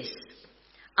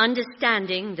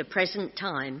understanding the present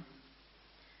time,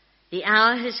 the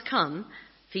hour has come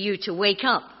for you to wake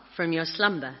up from your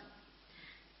slumber,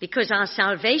 because our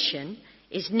salvation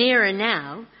is nearer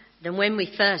now than when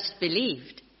we first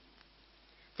believed.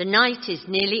 The night is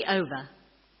nearly over.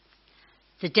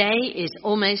 The day is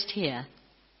almost here.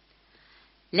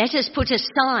 Let us put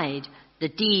aside the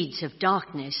deeds of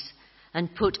darkness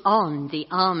and put on the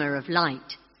armour of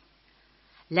light.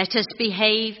 Let us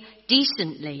behave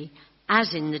decently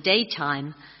as in the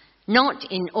daytime,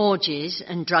 not in orgies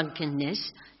and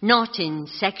drunkenness, not in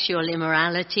sexual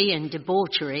immorality and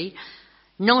debauchery,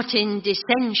 not in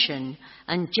dissension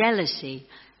and jealousy.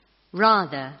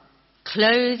 Rather,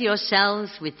 clothe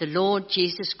yourselves with the Lord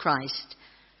Jesus Christ,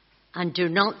 and do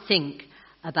not think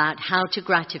about how to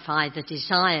gratify the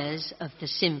desires of the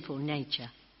sinful nature.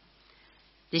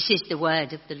 This is the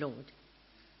word of the Lord.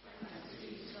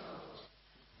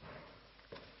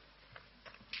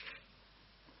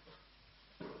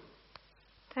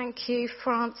 Thank you,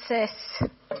 Francis.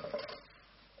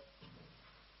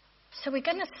 So we're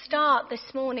going to start this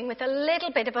morning with a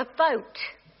little bit of a vote.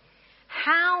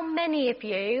 How many of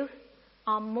you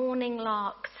are morning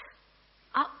larks?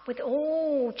 Up with,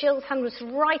 Jill's hand was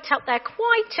right up there.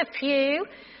 Quite a few.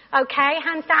 Okay,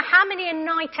 hands down. How many are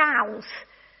night owls?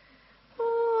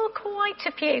 Oh, quite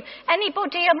a few.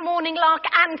 Anybody a morning lark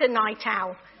and a night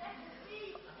owl?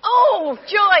 Oh,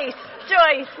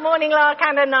 Joyce, morning lark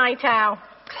and a night owl.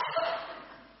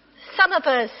 Some of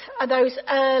us are those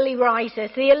early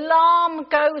risers. The alarm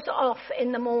goes off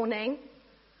in the morning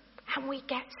and we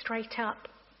get straight up.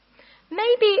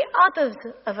 Maybe others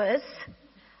of us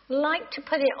like to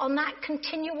put it on that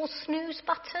continual snooze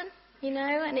button,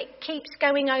 and it keeps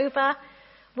going over.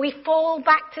 We fall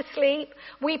back to sleep.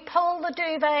 We pull the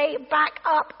duvet back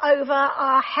up over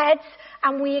our heads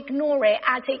and we ignore it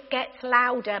as it gets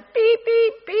louder. Beep,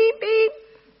 beep, beep, beep.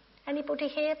 Anybody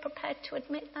here prepared to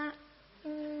admit that?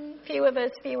 Few of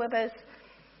us.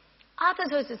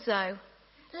 Others, as though,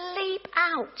 leap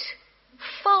out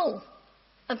full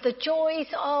of the joys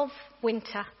of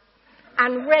winter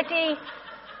and ready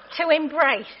to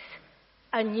embrace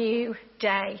a new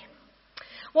day.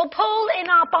 Well, Paul, in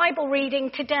our Bible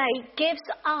reading today, gives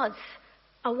us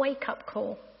a wake-up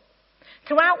call.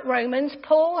 Throughout Romans,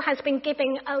 Paul has been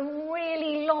giving a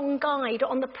really long guide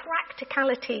on the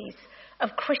practicalities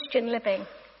of Christian living.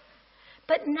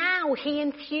 But now he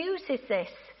infuses this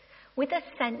with a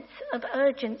sense of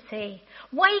urgency.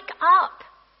 Wake up,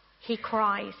 he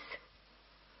cries.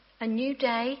 A new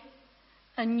day,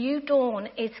 a new dawn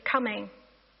is coming.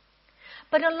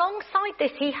 But alongside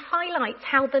this, he highlights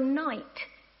how the night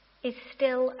is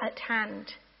still at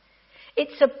hand.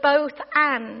 It's a both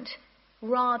and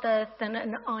rather than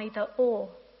an either or.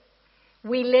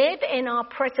 We live in our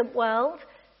present world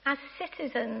as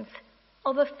citizens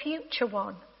of a future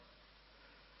one.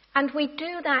 And we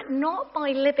do that not by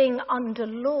living under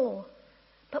law,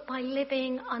 but by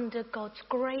living under God's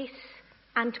grace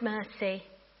and mercy.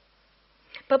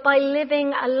 But by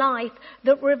living a life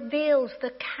that reveals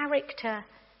the character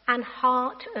and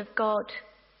heart of God.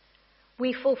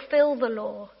 We fulfill the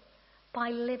law by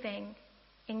living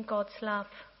in God's love.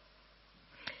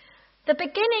 The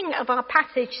beginning of our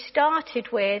passage started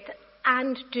with,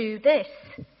 "and do this,"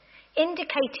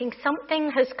 indicating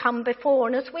something has come before.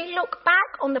 And as we look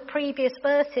back on the previous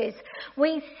verses,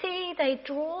 we see they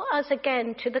draw us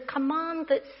again to the command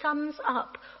that sums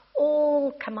up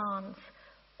all commands,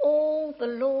 all the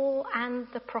law and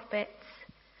the prophets.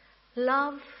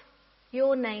 Love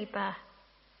your neighbour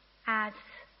as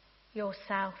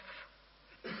yourself.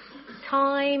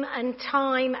 Time and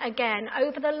time again,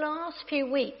 over the last few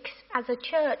weeks, as a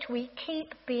church, we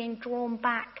keep being drawn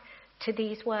back to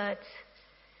these words.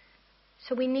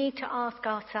 So we need to ask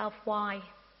ourselves why.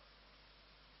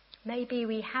 Maybe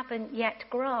we haven't yet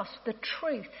grasped the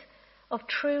truth of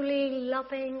truly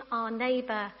loving our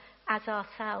neighbour as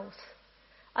ourselves.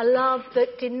 A love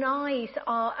that denies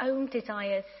our own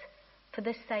desires for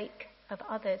the sake of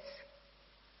others.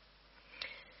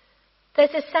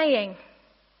 There's a saying,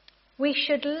 we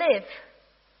should live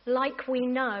like we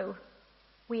know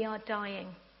we are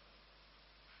dying.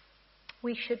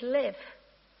 We should live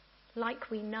like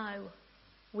we know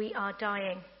we are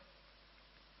dying.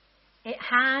 It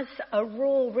has a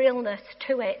raw realness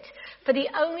to it, for the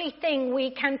only thing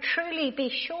we can truly be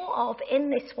sure of in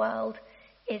this world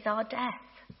is our death.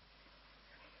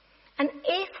 And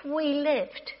if we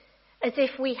lived as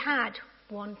if we had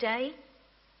 1 day,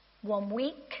 1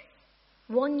 week,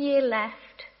 1 year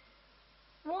left,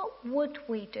 what would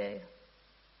we do?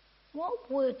 What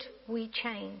would we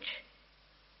change?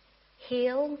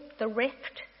 Heal the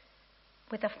rift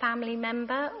with a family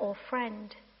member or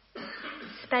friend?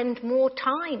 spend more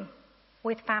time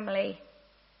with family.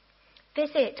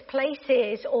 Visit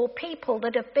places or people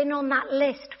that have been on that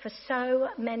list for so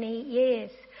many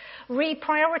years.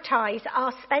 Reprioritize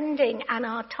our spending and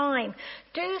our time.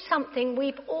 Do something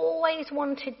we've always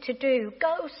wanted to do.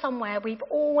 Go somewhere we've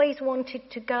always wanted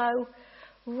to go.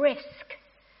 Risk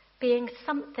being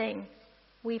something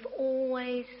we've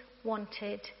always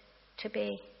wanted to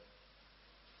be.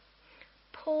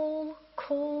 Paul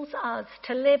calls us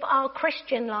to live our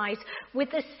Christian lives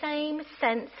with the same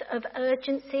sense of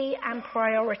urgency and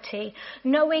priority,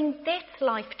 knowing this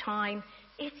lifetime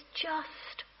is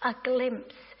just a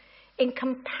glimpse in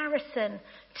comparison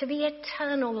to the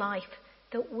eternal life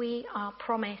that we are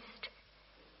promised.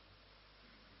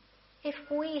 If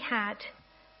we had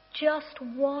just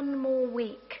one more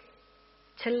week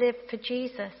to live for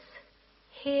Jesus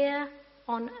here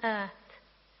on earth,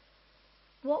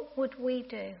 what would we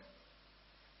do?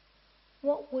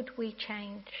 What would we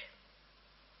change?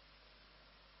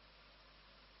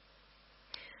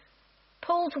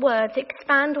 Paul's words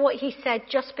expand what he said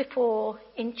just before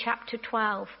in chapter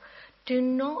 12. Do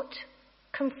not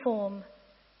conform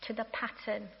to the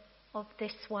pattern of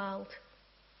this world.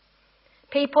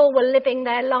 People were living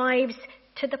their lives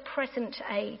to the present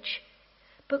age.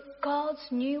 But God's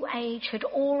new age had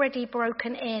already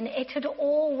broken in. It had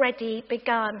already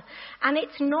begun. And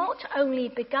it's not only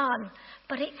begun,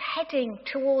 but it's heading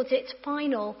towards its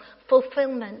final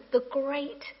fulfillment, the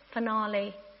great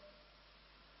finale.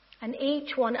 And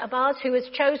each one of us who has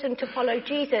chosen to follow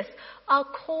Jesus are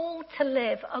called to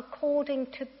live according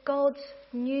to God's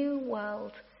new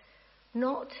world,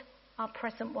 not our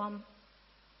present one.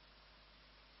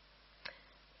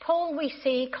 Paul, we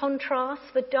see,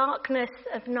 contrasts the darkness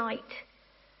of night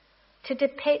to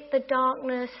depict the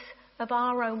darkness of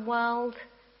our own world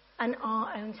and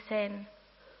our own sin.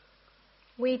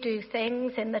 We do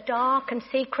things in the dark and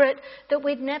secret that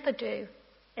we'd never do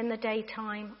in the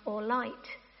daytime or light.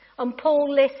 And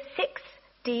Paul lists 6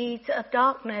 deeds of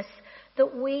darkness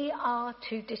that we are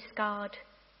to discard: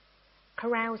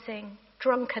 carousing,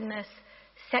 drunkenness,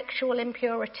 sexual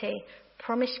impurity,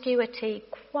 promiscuity,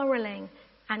 quarrelling,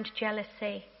 and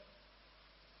jealousy.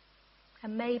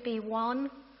 And maybe one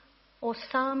or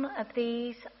some of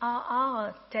these are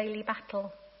our daily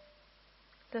battle.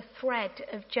 The thread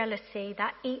of jealousy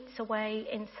that eats away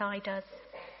inside us.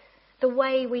 The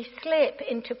way we slip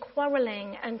into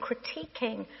quarrelling and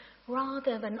critiquing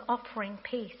rather than offering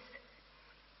peace.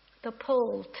 The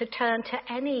pull to turn to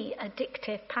any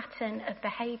addictive pattern of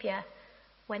behaviour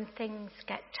when things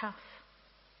get tough.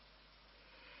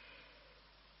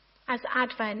 As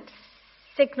Advent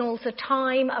signals a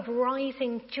time of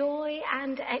rising joy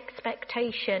and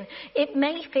expectation, it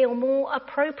may feel more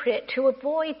appropriate to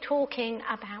avoid talking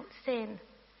about sin.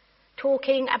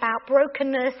 Talking about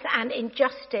brokenness and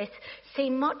injustice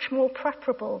seem much more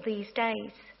preferable these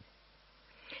days.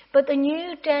 But the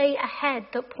new day ahead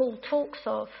that Paul talks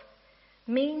of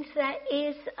means there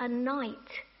is a night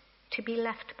to be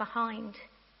left behind,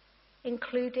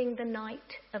 including the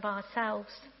night of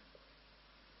ourselves.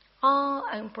 Our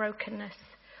own brokenness,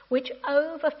 which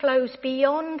overflows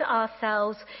beyond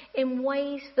ourselves in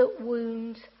ways that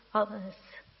wound others.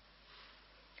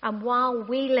 And while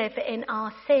we live in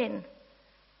our sin,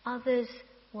 others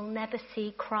will never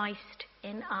see Christ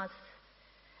in us.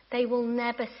 They will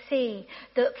never see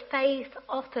that faith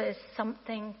offers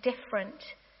something different.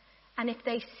 And if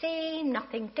they see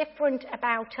nothing different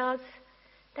about us,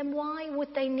 then why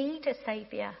would they need a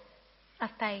saviour, a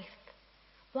faith?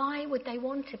 Why would they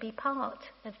want to be part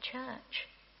of church?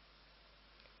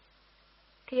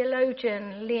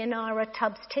 Theologian Leonora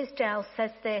Tubbs Tisdale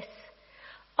says this: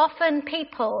 often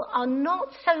people are not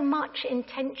so much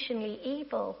intentionally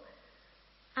evil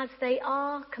as they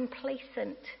are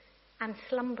complacent and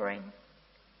slumbering.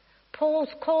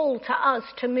 Paul's call to us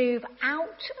to move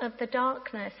out of the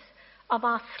darkness of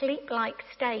our sleep-like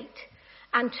state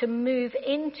and to move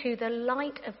into the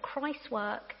light of Christ's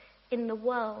work in the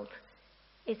world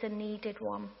is a needed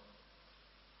one.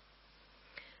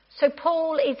 So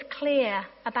Paul is clear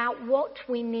about what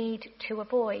we need to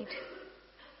avoid,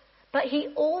 but he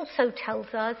also tells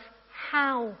us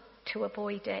how to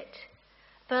avoid it.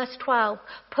 Verse 12,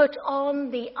 put on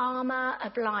the armour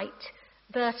of light.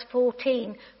 Verse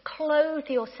 14, clothe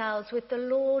yourselves with the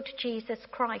Lord Jesus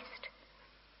Christ.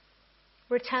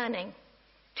 Returning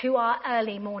to our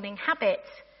early morning habits,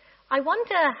 I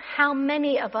wonder how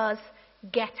many of us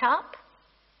get up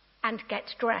and get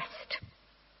dressed,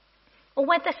 or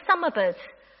whether some of us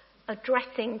are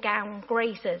dressing gown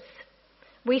grazers,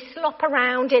 We slop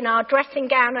around in our dressing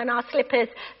gown and our slippers,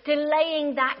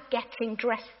 delaying that getting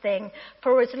dressed thing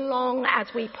for as long as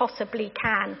we possibly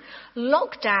can.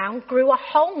 Lockdown grew a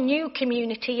whole new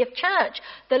community of church,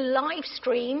 the live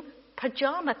stream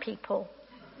pyjama people.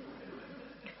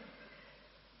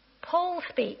 Paul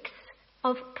speaks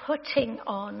of putting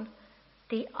on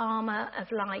the armour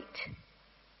of light.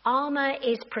 Armour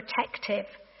is protective.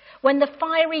 When the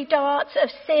fiery darts of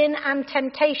sin and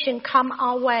temptation come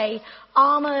our way,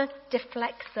 armour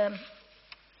deflects them.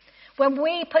 When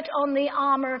we put on the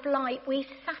armour of light, we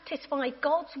satisfy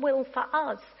God's will for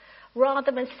us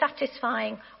rather than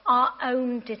satisfying our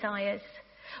own desires.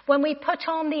 When we put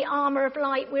on the armour of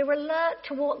light, we're alert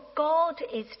to what God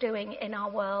is doing in our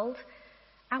world,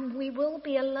 and we will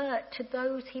be alert to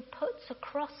those he puts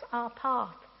across our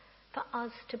path for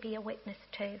us to be a witness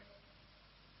to.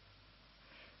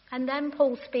 And then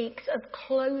Paul speaks of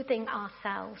clothing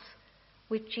ourselves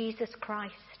with Jesus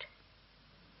Christ.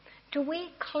 Do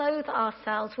we clothe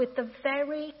ourselves with the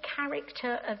very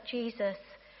character of Jesus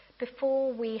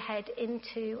before we head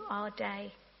into our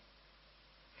day?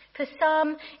 For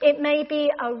some, it may be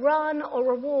a run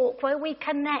or a walk where we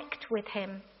connect with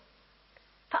him.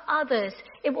 For others,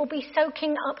 it will be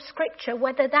soaking up scripture,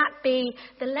 whether that be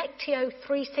the Lectio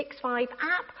 365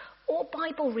 app or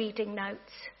Bible reading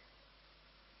notes.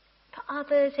 For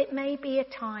others, it may be a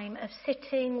time of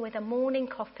sitting with a morning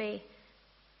coffee,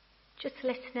 just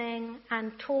listening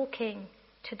and talking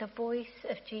to the voice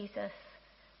of Jesus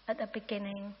at the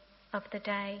beginning of the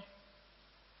day.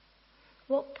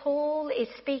 What Paul is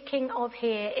speaking of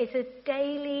here is a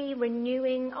daily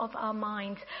renewing of our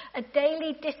minds, a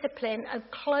daily discipline of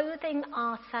clothing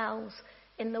ourselves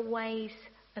in the ways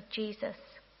of Jesus.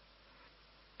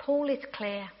 Paul is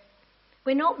clear.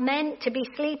 We're not meant to be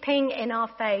sleeping in our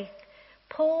faith.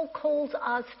 Paul calls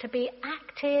us to be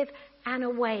active and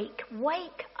awake.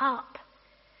 Wake up,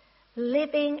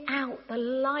 living out the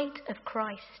light of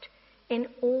Christ in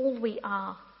all we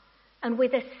are, and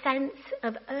with a sense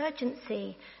of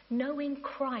urgency, knowing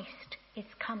Christ is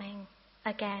coming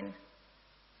again.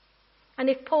 And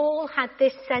if Paul had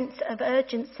this sense of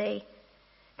urgency,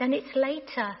 then it's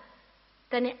later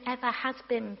than it ever has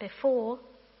been before.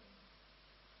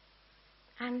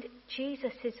 And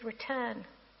Jesus' return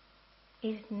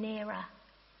is nearer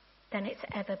than it's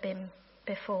ever been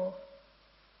before.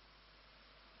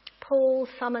 Paul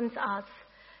summons us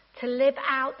to live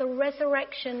out the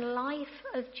resurrection life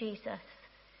of Jesus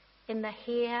in the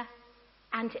here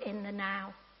and in the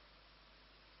now.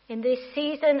 In this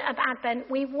season of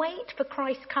Advent, we wait for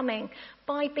Christ's coming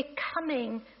by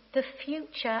becoming the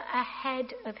future ahead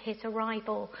of his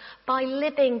arrival, by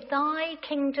living thy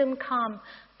kingdom come,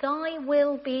 thy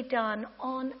will be done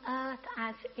on earth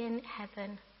as in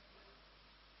heaven.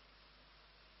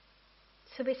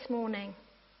 So this morning,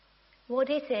 what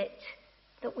is it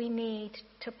that we need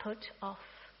to put off?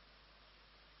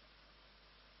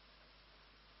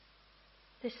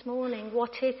 This morning,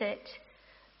 what is it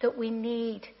that we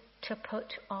need to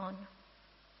put on?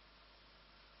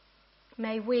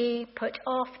 May we put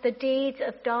off the deeds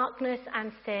of darkness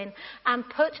and sin and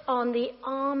put on the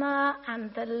armour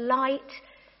and the light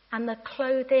and the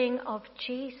clothing of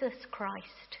Jesus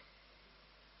Christ.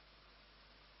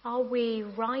 Are we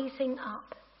rising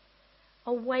up,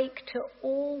 awake to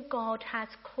all God has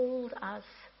called us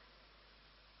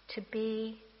to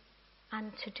be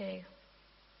and to do?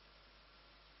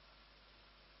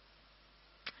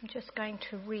 I'm just going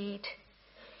to read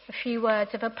a few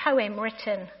words of a poem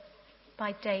written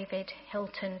by David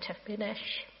Hilton to finish.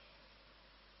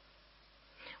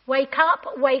 Wake up,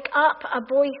 a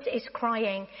voice is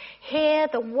crying. Hear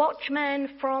the watchman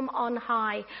from on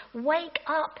high. Wake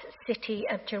up, city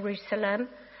of Jerusalem.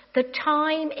 The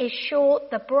time is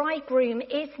short, the bridegroom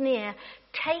is near.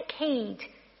 Take heed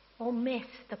or miss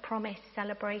the promised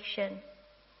celebration.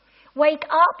 Wake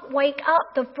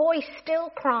up, the voice still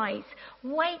cries.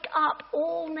 Wake up,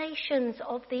 all nations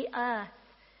of the earth.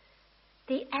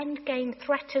 The end game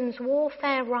threatens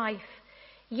warfare rife,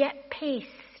 yet peace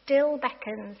still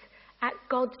beckons at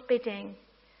God's bidding.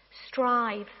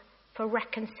 Strive for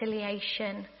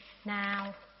reconciliation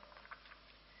now.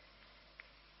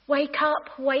 Wake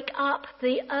up,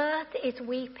 the earth is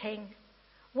weeping.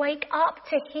 Wake up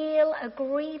to heal a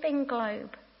grieving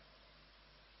globe.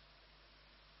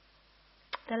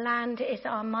 The land is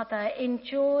our mother,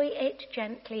 enjoy it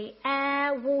gently.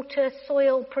 Air, water,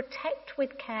 soil, protect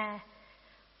with care.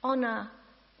 Honour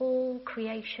all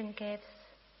creation gives.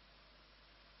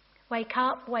 Wake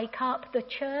up, the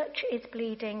church is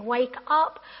bleeding. Wake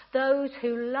up, those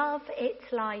who love its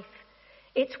life.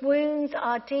 Its wounds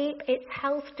are deep, its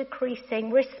health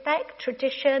decreasing. Respect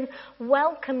tradition,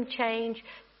 welcome change,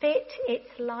 fit its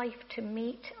life to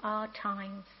meet our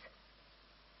times.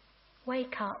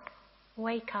 Wake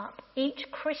up, each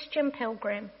Christian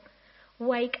pilgrim.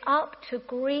 Wake up to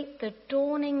greet the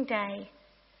dawning day.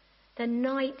 The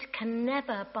night can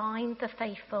never bind the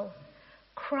faithful.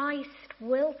 Christ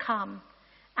will come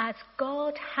as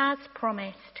God has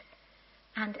promised,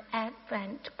 and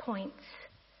Advent points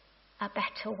a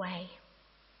better way.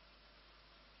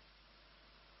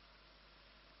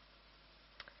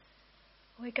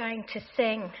 We're going to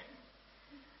sing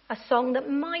a song that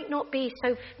might not be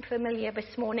so familiar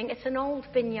this morning. It's an old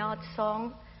Vineyard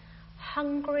song,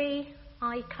 Hungry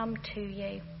I Come to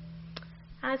You.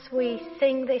 As we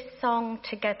sing this song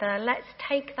together, let's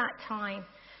take that time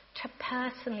to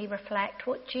personally reflect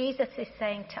what Jesus is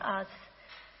saying to us.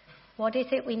 What is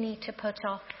it we need to put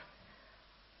off?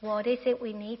 What is it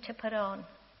we need to put on?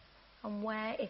 And where is